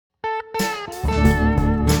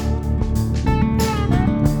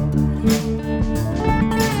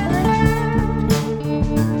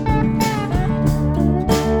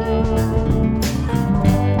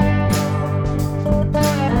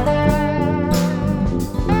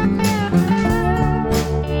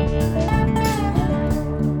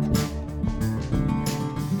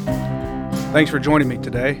Thanks for joining me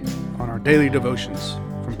today on our daily devotions.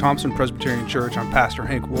 From Thompson Presbyterian Church, I'm Pastor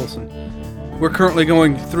Hank Wilson. We're currently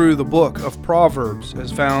going through the book of Proverbs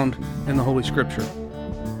as found in the Holy Scripture.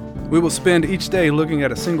 We will spend each day looking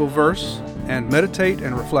at a single verse and meditate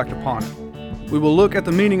and reflect upon it. We will look at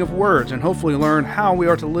the meaning of words and hopefully learn how we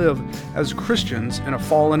are to live as Christians in a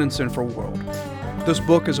fallen and sinful world. This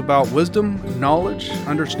book is about wisdom, knowledge,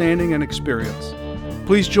 understanding, and experience.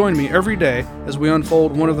 Please join me every day as we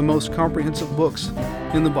unfold one of the most comprehensive books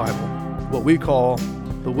in the Bible, what we call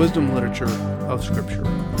the wisdom literature of Scripture,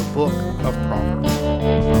 the book of Proverbs.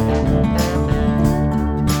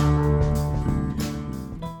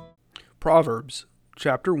 Proverbs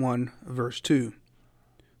chapter 1, verse 2.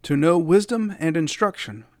 To know wisdom and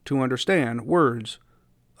instruction, to understand words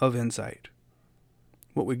of insight.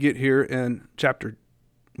 What we get here in chapter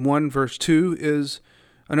 1, verse 2 is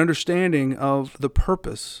an understanding of the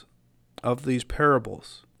purpose of these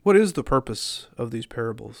parables. What is the purpose of these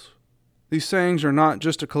parables? These sayings are not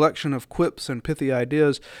just a collection of quips and pithy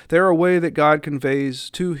ideas. They are a way that God conveys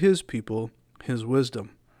to His people His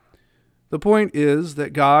wisdom. The point is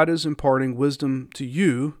that God is imparting wisdom to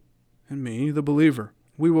you and me, the believer.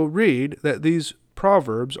 We will read that these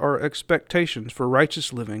proverbs are expectations for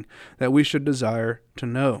righteous living that we should desire to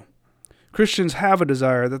know. Christians have a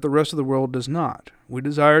desire that the rest of the world does not. We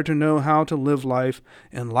desire to know how to live life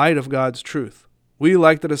in light of God's truth. We,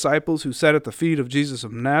 like the disciples who sat at the feet of Jesus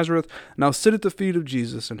of Nazareth, now sit at the feet of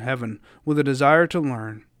Jesus in heaven with a desire to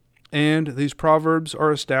learn. And these proverbs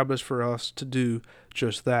are established for us to do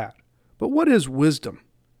just that. But what is wisdom?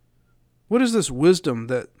 What is this wisdom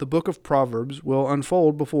that the book of Proverbs will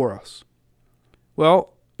unfold before us?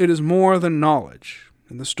 Well, it is more than knowledge.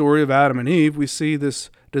 In the story of Adam and Eve, we see this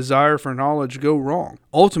desire for knowledge go wrong.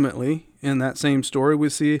 Ultimately, in that same story, we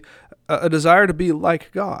see a desire to be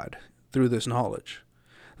like God through this knowledge.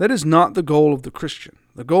 That is not the goal of the Christian.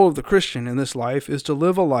 The goal of the Christian in this life is to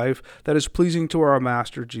live a life that is pleasing to our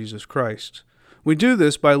Master, Jesus Christ. We do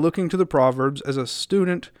this by looking to the Proverbs as a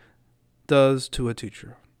student does to a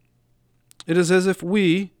teacher. It is as if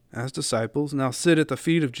we, as disciples, now sit at the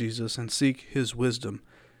feet of Jesus and seek His wisdom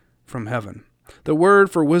from heaven. The word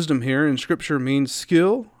for wisdom here in Scripture means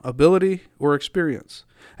skill, ability, or experience.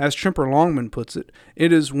 As Tremper Longman puts it,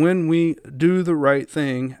 it is when we do the right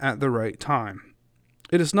thing at the right time.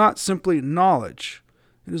 It is not simply knowledge,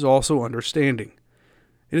 it is also understanding.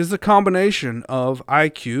 It is the combination of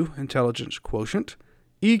IQ, intelligence quotient,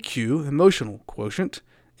 EQ, emotional quotient,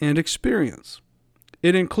 and experience.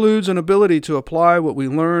 It includes an ability to apply what we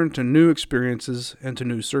learn to new experiences and to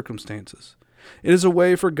new circumstances. It is a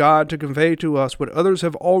way for God to convey to us what others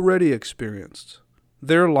have already experienced,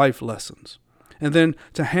 their life lessons, and then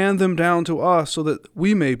to hand them down to us so that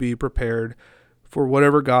we may be prepared for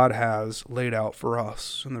whatever God has laid out for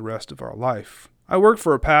us in the rest of our life. I worked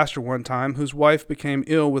for a pastor one time whose wife became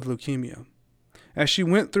ill with leukemia. As she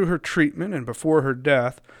went through her treatment and before her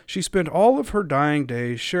death, she spent all of her dying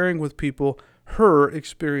days sharing with people her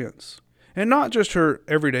experience. And not just her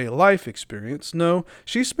everyday life experience. No,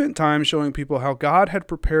 she spent time showing people how God had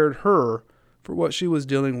prepared her for what she was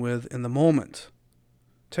dealing with in the moment.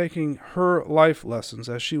 Taking her life lessons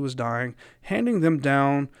as she was dying, handing them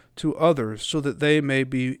down to others so that they may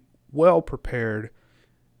be well prepared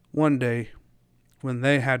one day when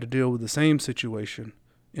they had to deal with the same situation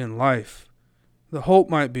in life. The hope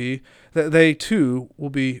might be that they too will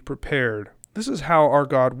be prepared. This is how our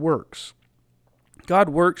God works. God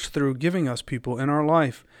works through giving us people in our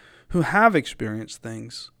life who have experienced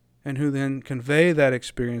things and who then convey that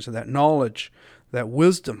experience and that knowledge, that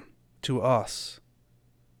wisdom to us.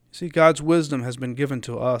 See, God's wisdom has been given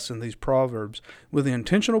to us in these proverbs with the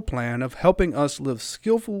intentional plan of helping us live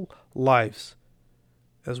skillful lives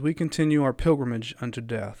as we continue our pilgrimage unto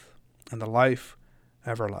death and the life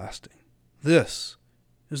everlasting. This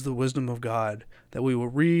is the wisdom of God that we will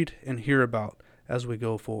read and hear about as we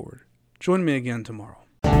go forward. Join me again tomorrow.